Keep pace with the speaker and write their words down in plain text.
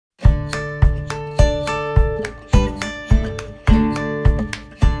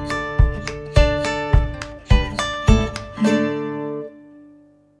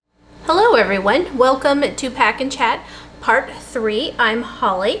everyone, welcome to Pack and Chat Part 3. I'm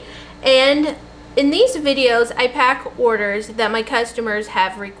Holly, and in these videos I pack orders that my customers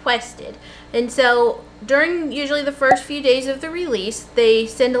have requested. And so during usually the first few days of the release, they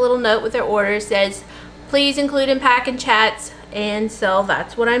send a little note with their order, says please include in Pack and Chats, and so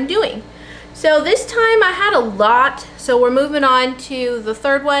that's what I'm doing. So this time I had a lot, so we're moving on to the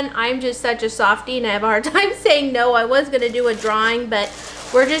third one. I'm just such a softie and I have a hard time saying no. I was going to do a drawing, but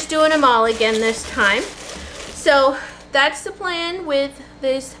we're just doing them all again this time. So that's the plan with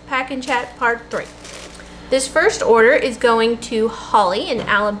this Pack and Chat Part 3. This first order is going to Holly in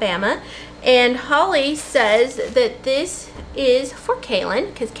Alabama, and Holly says that this is for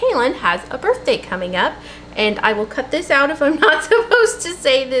Kaylin because Kaylin has a birthday coming up. And I will cut this out if I'm not supposed to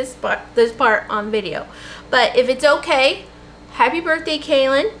say this part on video. But if it's okay, happy birthday,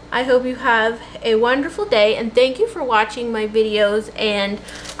 Kaylin. I hope you have a wonderful day, and thank you for watching my videos, and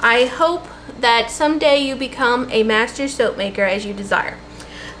I hope that someday you become a master soap maker as you desire.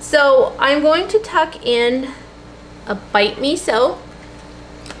 So I'm going to tuck in a Bite Me soap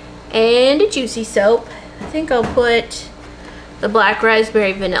and a Juicy soap. I think I'll put the Black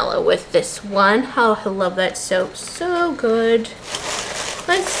Raspberry Vanilla with this one. Oh, I love that soap. So good.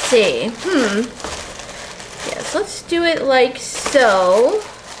 Let's see. Yes, let's do it like so.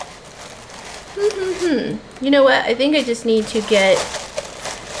 You know what? I think I just need to get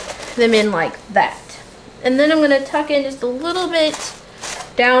them in like that. And then I'm going to tuck in just a little bit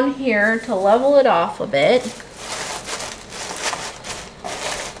down here to level it off a bit.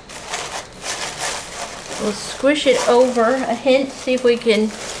 We'll squish it over a hint, see if we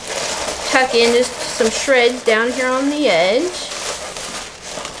can tuck in just some shreds down here on the edge.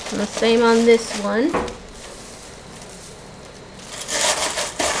 And the same on this one.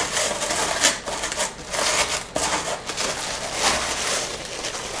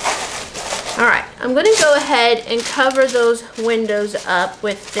 Alright, I'm going to go ahead and cover those windows up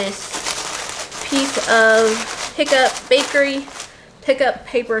with this piece of pickup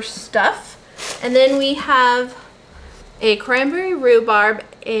paper stuff. And then we have a cranberry rhubarb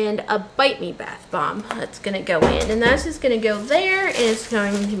and a Bite Me bath bomb that's going to go in. And that's just going to go there, and it's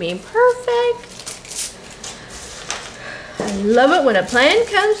going to be perfect. I love it when a plan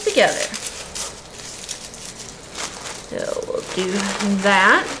comes together. So we'll do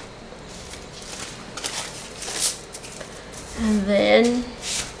that. And then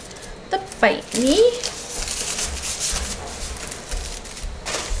the Bite Me.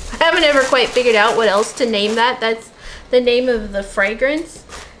 I haven't ever quite figured out what else to name that. That's the name of the fragrance,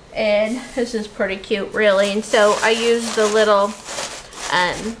 and this is pretty cute, really. And so I use the little,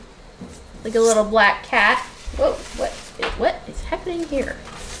 like a little black cat. Whoa, what is happening here?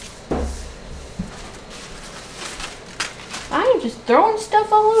 I am just throwing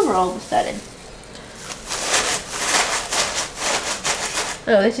stuff all over all of a sudden.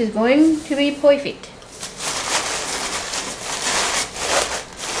 Oh, this is going to be perfect.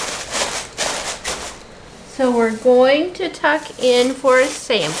 So we're going to tuck in for a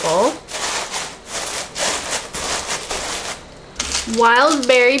sample Wild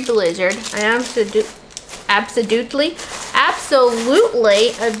Berry Blizzard. I absolutely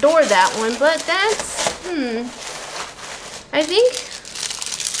adore that one, but that's, I think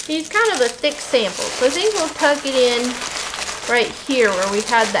he's kind of a thick sample. So I think we'll tuck it in right here where we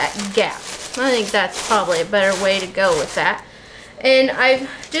had that gap. I think that's probably a better way to go with that. And I've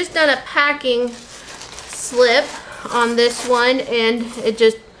just done a packing slip on this one, and it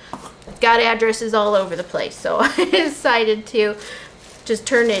just got addresses all over the place, so I decided to just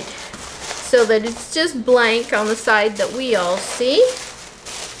turn it so that it's just blank on the side that we all see.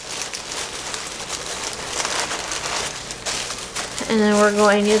 And then we're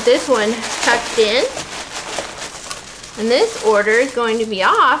going to get this one tucked in, and this order is going to be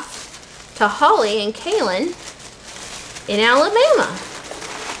off to Holly and Kaylin in Alabama.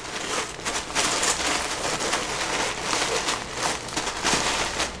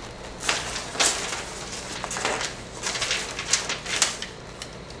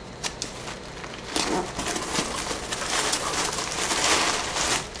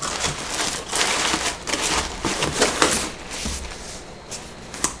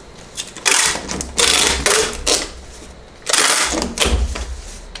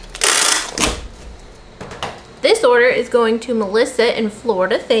 This order is going to Melissa in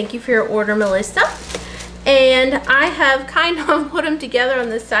Florida. Thank you for your order, Melissa. And I have kind of put them together on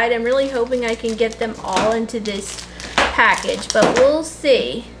the side. I'm really hoping I can get them all into this package, but we'll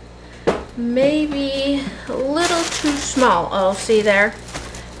see. Maybe a little too small. Oh, see there?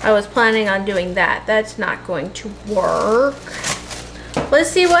 I was planning on doing that. That's not going to work.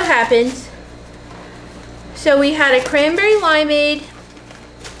 Let's see what happens. So we had a cranberry limeade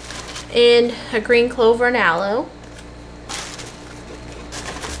and a green clover and aloe.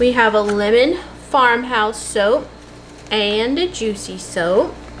 We have a lemon farmhouse soap and a juicy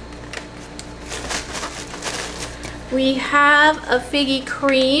soap. We have a figgy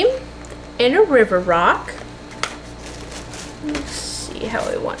cream and a river rock. Let's see how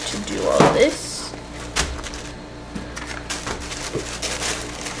I want to do all this.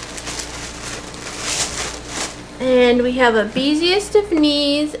 And we have a Beesiest of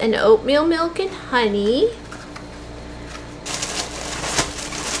Knees and oatmeal milk and honey.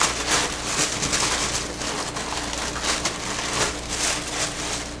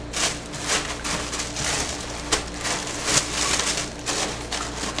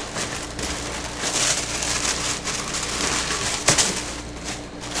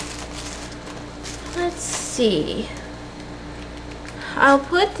 Let's see. I'll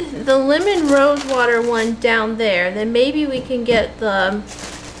put the lemon rosewater one down there, then maybe we can get the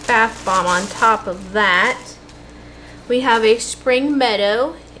bath bomb on top of that. We have a spring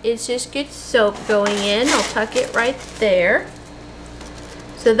meadow. It's just good soap going in. I'll tuck it right there.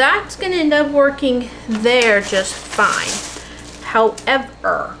 So that's going to end up working there just fine.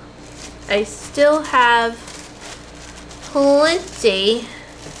 However, I still have plenty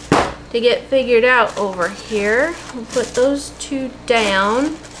to get figured out over here. We'll put those two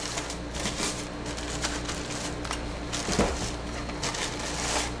down.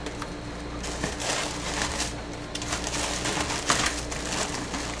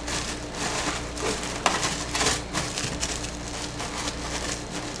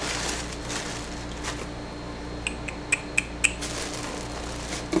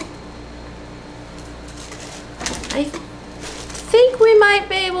 I think we might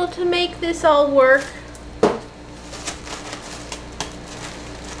be able to make this all work.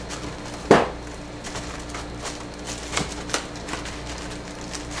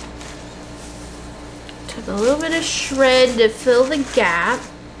 Took a little bit of shred to fill the gap.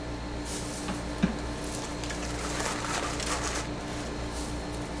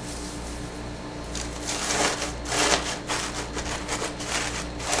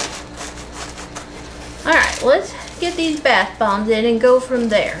 Alright, let's get these bath bombs in and go from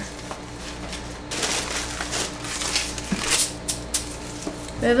there.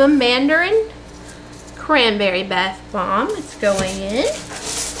 We have a mandarin cranberry bath bomb. It's going in.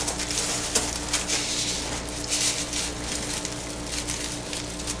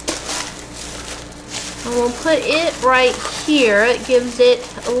 And we'll put it right here. It gives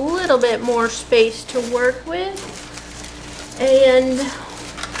it a little bit more space to work with. And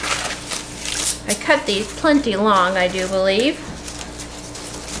I cut these plenty long, I do believe.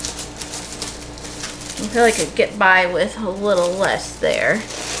 I feel like I could get by with a little less there,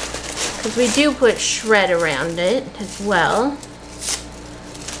 because we do put shred around it as well.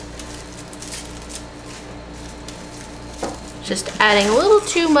 Just adding a little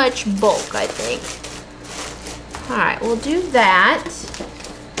too much bulk, I think. Alright, we'll do that.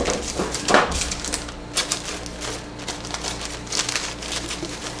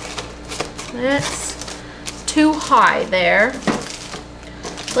 That's too high there.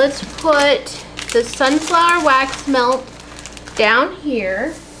 Let's put the sunflower wax melt down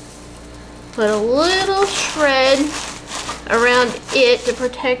here. Put a little shred around it to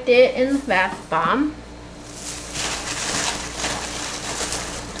protect it in the bath bomb.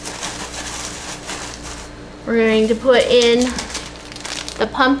 We're going to put in the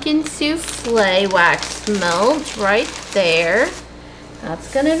pumpkin souffle wax melt right there.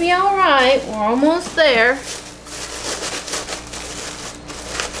 That's gonna be all right. We're almost there.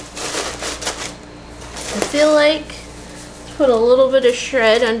 I feel like let's put a little bit of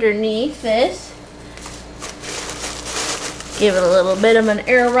shred underneath this. Give it a little bit of an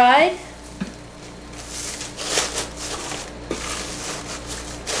air ride.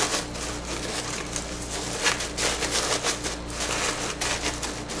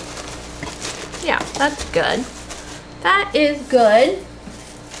 Yeah, that's good. That is good.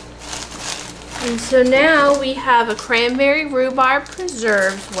 And so now we have a cranberry rhubarb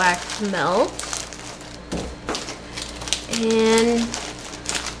preserves wax melt. And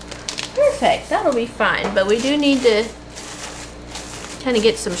perfect, that'll be fine. But we do need to kind of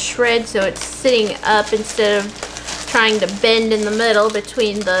get some shred so it's sitting up instead of trying to bend in the middle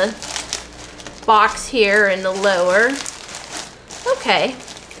between the box here and the lower. Okay,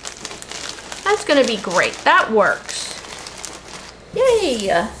 that's gonna be great. That works. Yay!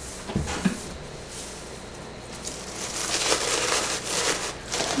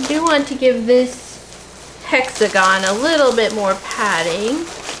 I do want to give this hexagon a little bit more padding.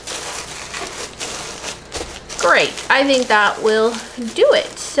 Great, I think that will do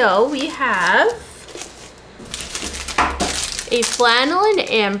it. So we have a flannel and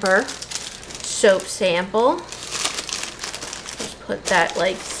amber soap sample. Just put that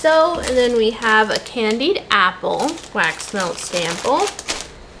like so, and then we have a candied apple wax melt sample.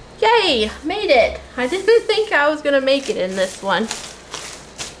 Yay, made it. I didn't think I was gonna make it in this one,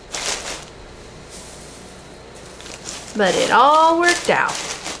 but it all worked out.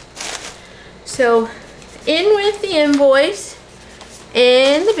 So in with the invoice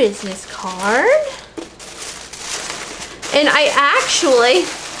and the business card. And I actually,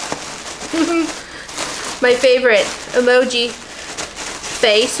 my favorite emoji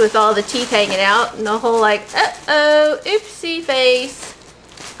face with all the teeth hanging out and the whole like, uh-oh, oopsie face.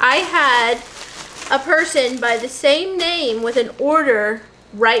 I had a person by the same name with an order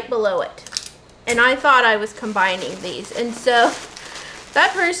right below it. And I thought I was combining these. And so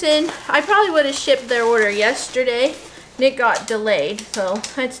that person, I probably would have shipped their order yesterday, and it got delayed. So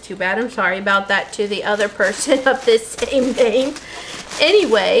that's too bad. I'm sorry about that to the other person of this same name.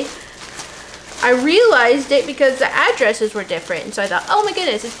 Anyway, I realized it because the addresses were different. And so I thought, oh my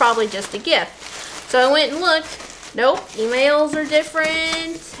goodness, it's probably just a gift. So I went and looked. Nope, emails are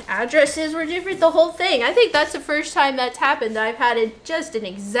different, addresses were different, the whole thing. I think that's the first time that's happened. I've had just an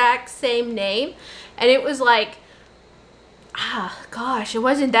exact same name, and it was like, gosh, it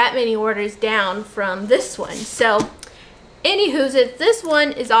wasn't that many orders down from this one. So, anywho's, this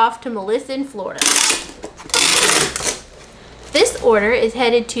one is off to Melissa in Florida. This order is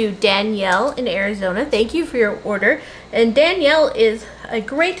headed to Danielle in Arizona. Thank you for your order. And Danielle is a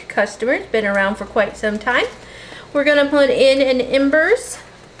great customer. It's been around for quite some time. We're gonna put in an embers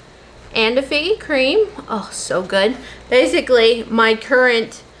and a figgy cream. Oh, so good. Basically, my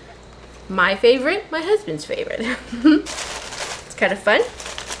favorite, my husband's favorite. It's kind of fun.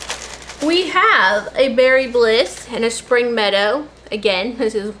 We have a Berry Bliss and a Spring Meadow. Again,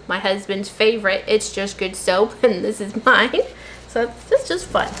 this is my husband's favorite. It's just good soap, and this is mine. So it's just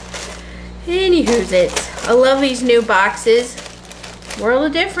fun. Anywho's it. I love these new boxes. World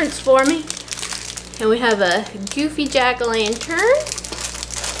of difference for me. And we have a goofy jack-o'-lantern.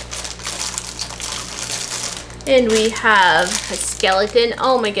 And we have a skeleton.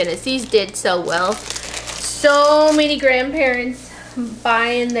 Oh my goodness, these did so well. So many grandparents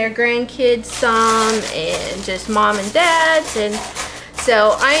buying their grandkids some, and just mom and dads. And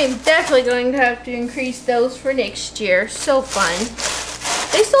so I am definitely going to have to increase those for next year. So fun.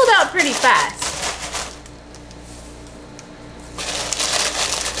 They sold out pretty fast.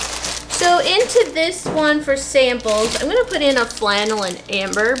 So into this one for samples, I'm going to put in a flannel and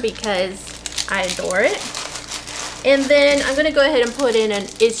amber because I adore it. And then I'm going to go ahead and put in an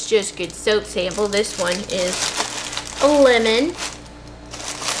It's Just Good soap sample. This one is a lemon.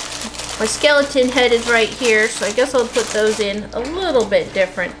 My skeleton head is right here, so I guess I'll put those in a little bit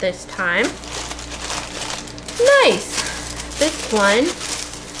different this time. Nice. This one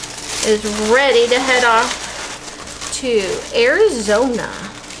is ready to head off to Arizona.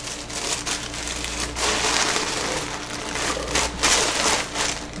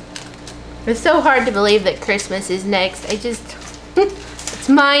 It's so hard to believe that Christmas is next. It's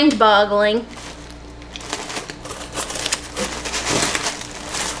mind-boggling.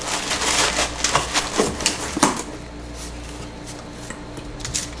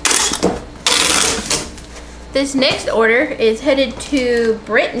 This next order is headed to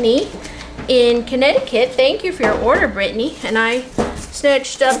Brittany in Connecticut. Thank you for your order, Brittany. And I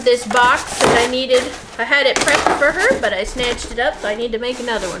snatched up this box that I needed. I had it prepped for her, but I snatched it up, so I need to make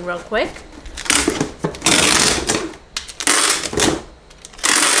another one real quick.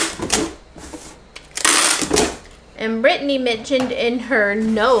 And Brittany mentioned in her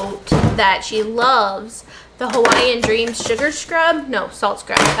note that she loves the Hawaiian Dreams Sugar Scrub. No, Salt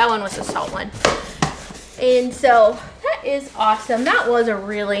Scrub. That one was the salt one. And so that is awesome. That was a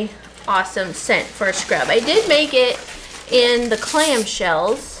really awesome scent for a scrub. I did make it in the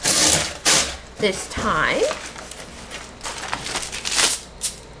clamshells this time.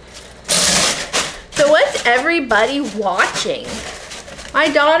 So what's everybody watching? My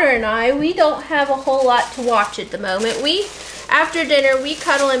daughter and I, we don't have a whole lot to watch at the moment. After dinner, we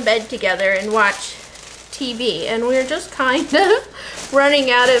cuddle in bed together and watch TV, and we're just kind of running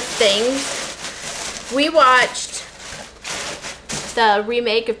out of things. We watched the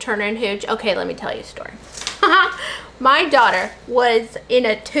remake of Turner and Hooch. Okay, let me tell you a story. My daughter was in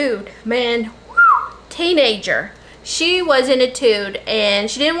a tude, man, teenager. She was in a tude, and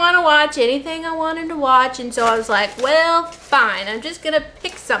she didn't want to watch anything I wanted to watch, and so I was like, well, fine, I'm just gonna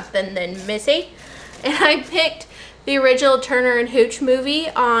pick something then, Missy. And I picked the original Turner and Hooch movie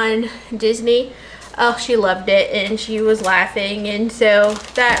on Disney. Oh, she loved it and she was laughing, and so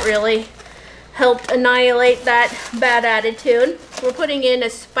that really helped annihilate that bad attitude. We're putting in a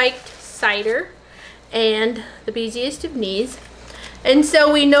spiked cider and the Beesiest of Knees. And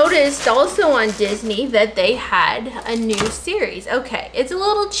so we noticed also on Disney that they had a new series. Okay, it's a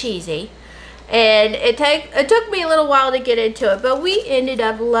little cheesy, and it took me a little while to get into it, but we ended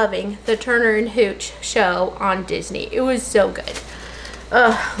up loving the Turner and Hooch show on Disney. It was so good.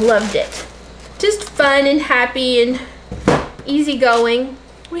 Loved it. Just fun and happy and easygoing.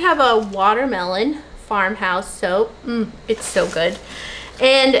 We have a watermelon farmhouse soap. It's so good.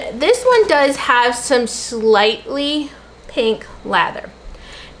 And this one does have some slightly pink lather.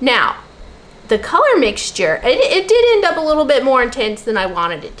 Now, the color mixture, it did end up a little bit more intense than I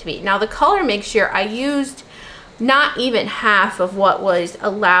wanted it to be. Now, the color mixture, I used not even half of what was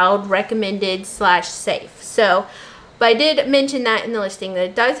allowed, recommended / safe. So, but I did mention that in the listing that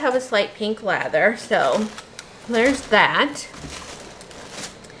it does have a slight pink lather. So, there's that.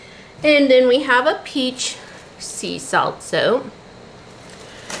 And then we have a peach sea salt soap.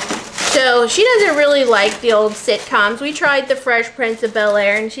 So she doesn't really like the old sitcoms. We tried the Fresh Prince of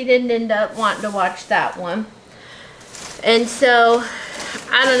Bel-Air and she didn't end up wanting to watch that one. And so,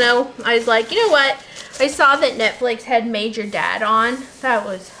 I don't know, I was like, you know what? I saw that Netflix had Major Dad on. That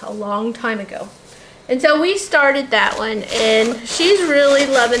was a long time ago. And so we started that one, and she's really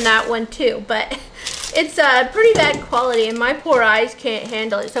loving that one too. But it's pretty bad quality and my poor eyes can't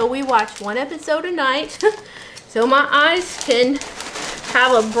handle it. So we watched one episode a night so my eyes can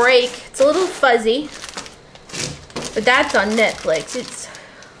have a break. It's a little fuzzy, but that's on Netflix.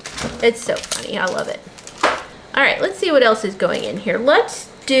 It's so funny. I love it. All right, let's see what else is going in here. Let's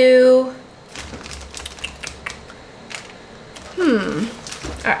do all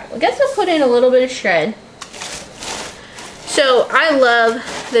right, well, I guess I'll put in a little bit of shred. So I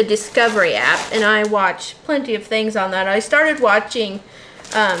love the Discovery app, and I watch plenty of things on that. I started watching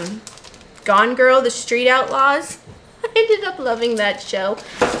Gone Girl, The Street Outlaws. I ended up loving that show.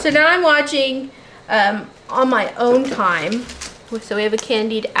 So now I'm watching on my own time. So we have a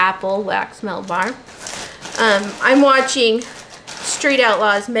candied apple wax melt bar. I'm watching Street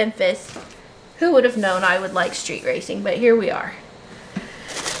Outlaws Memphis. Who would have known I would like street racing, but here we are.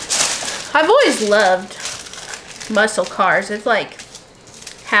 I've always loved muscle cars. It's like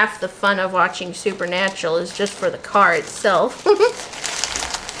half the fun of watching Supernatural is just for the car itself.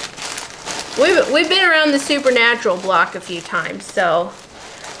 We've been around the Supernatural block a few times, so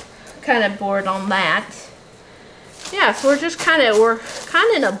kind of bored on that. Yeah, so we're kind of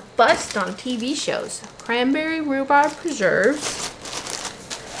in a bust on TV shows. Cranberry rhubarb preserves.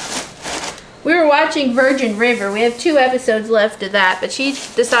 We were watching Virgin River. We have 2 episodes left of that, but she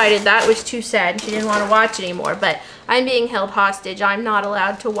decided that was too sad and she didn't want to watch it anymore. But I'm being held hostage. I'm not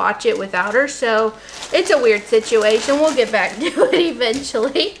allowed to watch it without her, so it's a weird situation. We'll get back to it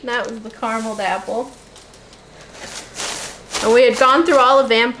eventually. That was the carameled apple. And we had gone through all of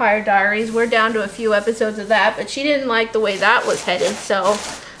Vampire Diaries. We're down to a few episodes of that, but she didn't like the way that was headed, so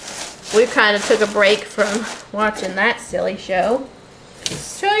we kind of took a break from watching that silly show.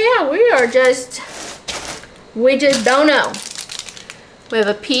 So yeah, we just don't know. We have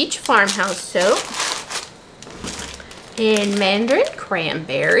a peach farmhouse soap and mandarin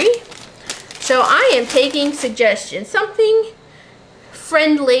cranberry. So I am taking suggestions, something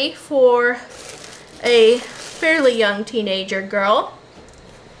friendly for a fairly young teenager girl.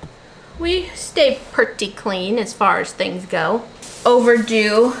 We stay pretty clean as far as things go.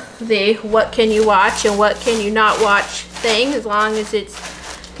 Overdo the what can you watch and what can you not watch thing, as long as it's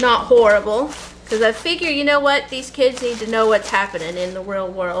not horrible. Because I figure, you know what, these kids need to know what's happening in the real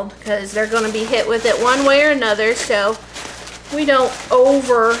world, because they're going to be hit with it one way or another. So we don't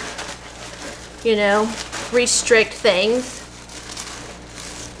over, you know, restrict things.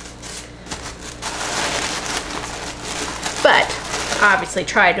 But obviously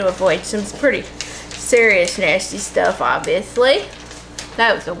try to avoid some pretty serious nasty stuff, obviously.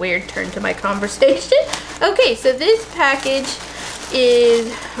 That was a weird turn to my conversation. Okay, so this package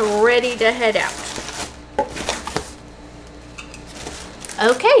is ready to head out.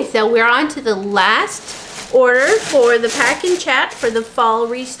 Okay, so we're on to the last order for the pack and chat for the fall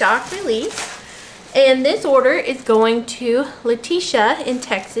restock release. And this order is going to Letitia in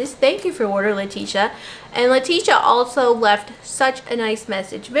Texas. Thank you for your order, Letitia. And Letitia also left such a nice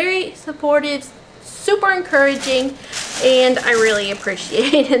message. Very supportive, super encouraging, and I really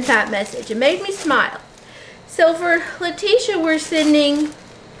appreciated that message. It made me smile. So for Letitia, we're sending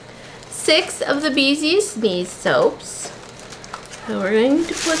 6 of the Beesiest Knees soaps. So we're going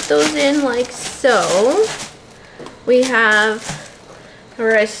to put those in like so. We have the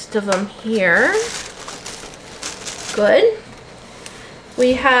rest of them here. Good.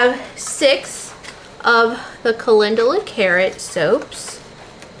 We have 6 of the calendula carrot soaps.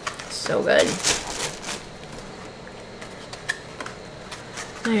 So good.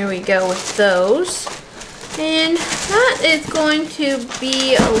 There we go with those. And that is going to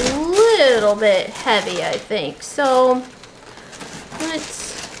be a little bit heavy, I think. So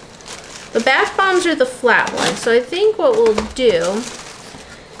the bath bombs are the flat ones. So I think what we'll do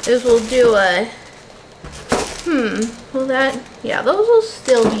is we'll do a, yeah, those will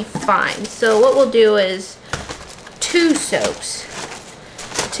still be fine. So what we'll do is 2 soaps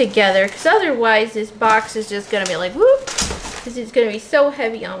together, because otherwise this box is just going to be like, whoop, because it's going to be so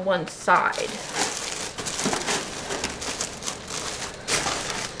heavy on one side.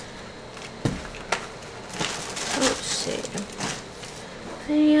 Let's see.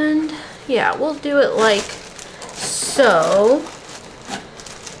 And yeah, we'll do it like so.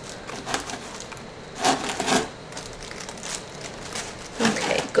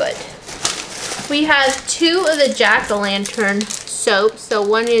 Okay, good. We have 2 of the jack-o'-lantern soaps. So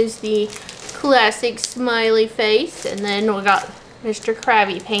one is the classic smiley face, and then we got Mr.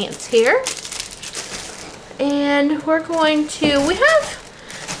 Krabby Pants here. And we're going to, we'll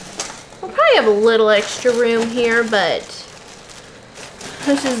probably have a little extra room here, but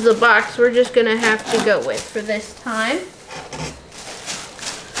this is the box we're just gonna have to go with for this time.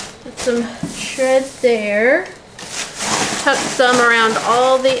 Put some shred there. Tuck some around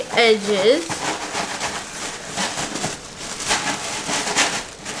all the edges.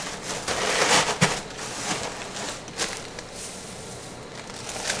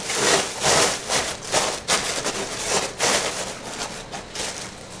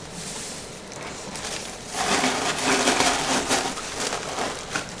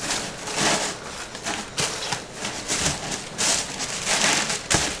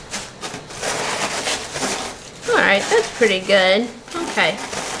 Alright, that's pretty good. Okay.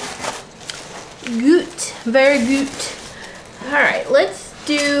 Good. Very good. Alright, let's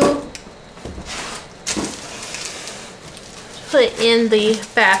put in the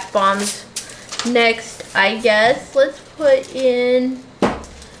bath bombs next, I guess. Let's put in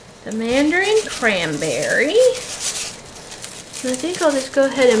the mandarin cranberry. And I think I'll just go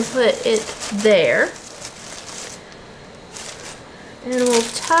ahead and put it there. And we'll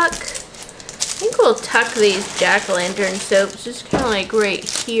tuck, I think we'll tuck these jack-o'-lantern soaps just kind of like right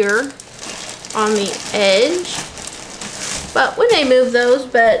here on the edge. But we may move those,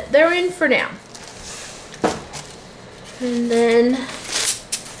 but they're in for now. And then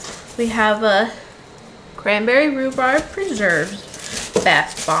we have a cranberry rhubarb preserves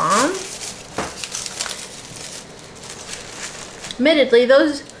bath bomb. Admittedly,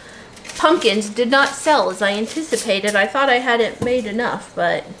 those pumpkins did not sell as I anticipated. I thought I hadn't made enough,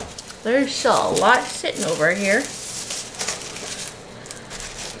 but there's still a lot sitting over here.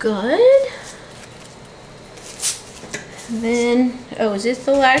 Good. And then, oh, is this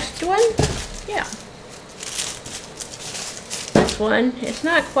the last one? Yeah. This one, it's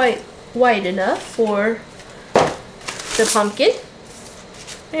not quite white enough for the pumpkin.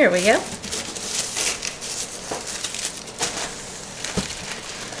 There we go.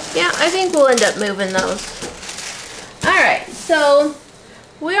 Yeah, I think we'll end up moving those. Alright, so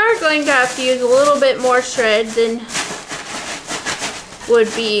we are going to have to use a little bit more shred than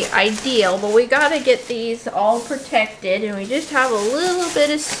would be ideal, but we got to get these all protected, and we just have a little bit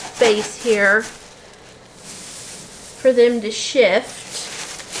of space here for them to shift.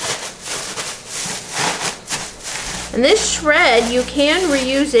 And this shred, you can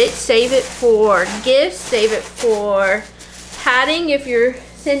reuse it, save it for gifts, save it for padding if you're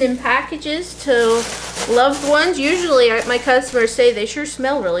sending packages to loved ones. Usually my customers say they sure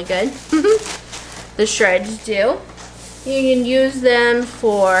smell really good. The shreds do. You can use them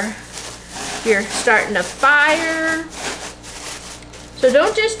for if you're starting a fire. So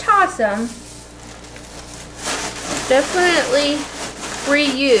don't just toss them. Definitely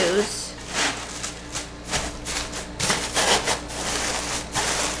reuse.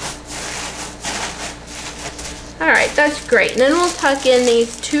 Alright, that's great. And then we'll tuck in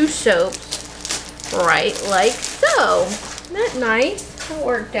these 2 soaps right like so. Isn't that nice? That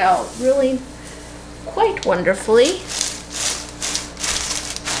worked out really quite wonderfully.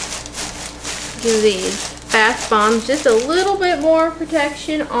 Give these bath bombs just a little bit more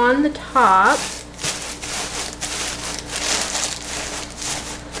protection on the top.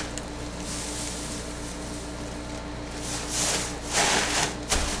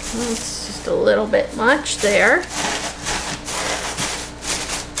 It's just a little bit much there.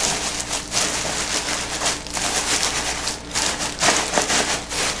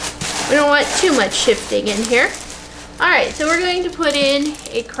 We don't want too much shifting in here. Alright, so we're going to put in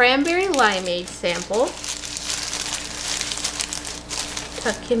a cranberry limeade sample.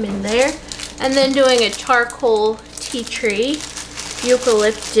 Tuck him in there. And then doing a charcoal tea tree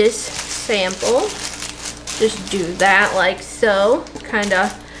eucalyptus sample. Just do that like so. Kind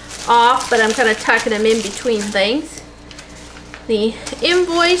of off, but I'm kind of tucking them in between things. The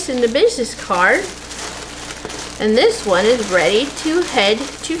invoice and the business card. And this one is ready to head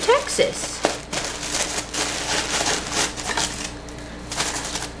to Texas.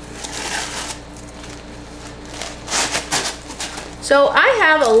 So I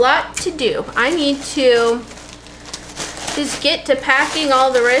have a lot to do. I need to just get to packing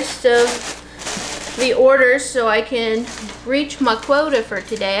all the rest of the orders so I can reach my quota for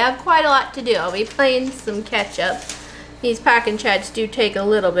today. I have quite a lot to do. I'll be playing some catch up. These packing chats do take a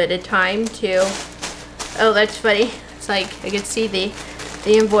little bit of time to... Oh, that's funny. It's like I could see the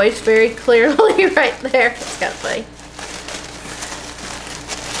invoice very clearly right there. It's kind of funny.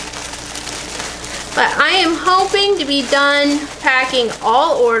 But I am hoping to be done packing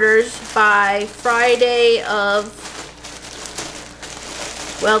all orders by Friday of,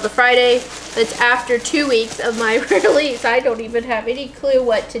 well, the Friday that's after 2 weeks of my release. I don't even have any clue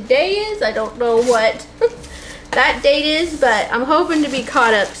what today is. I don't know what that date is, but I'm hoping to be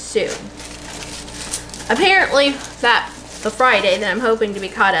caught up soon. Apparently, the Friday that I'm hoping to be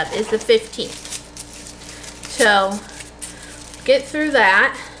caught up is the 15th. So, get through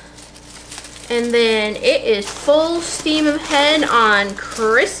that. And then it is full steam ahead on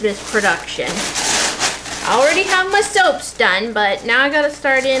Christmas production. I already have my soaps done, but now I gotta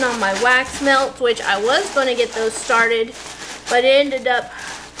start in on my wax melts, which I was gonna get those started, but it ended up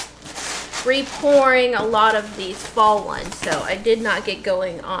repouring a lot of these fall ones, so I did not get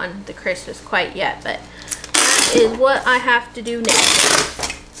going on the Christmas quite yet, but that is what I have to do next.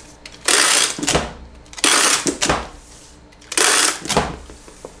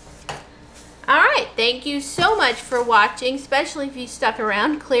 Alright, thank you so much for watching, especially if you stuck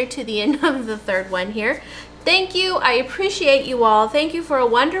around clear to the end of the third one here. Thank you. I appreciate you all. Thank you for a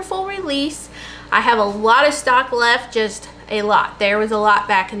wonderful release. I have a lot of stock left, just a lot. There was a lot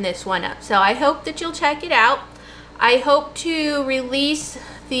back in this one up. So I hope that you'll check it out. I hope to release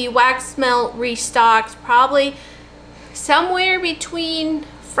the wax melt restocks probably somewhere between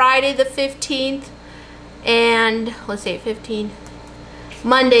Friday the 15th and, let's say 15th.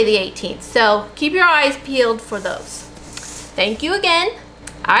 Monday the 18th. So keep your eyes peeled for those. Thank you again.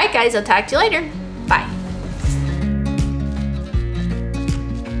 Alright guys, I'll talk to you later.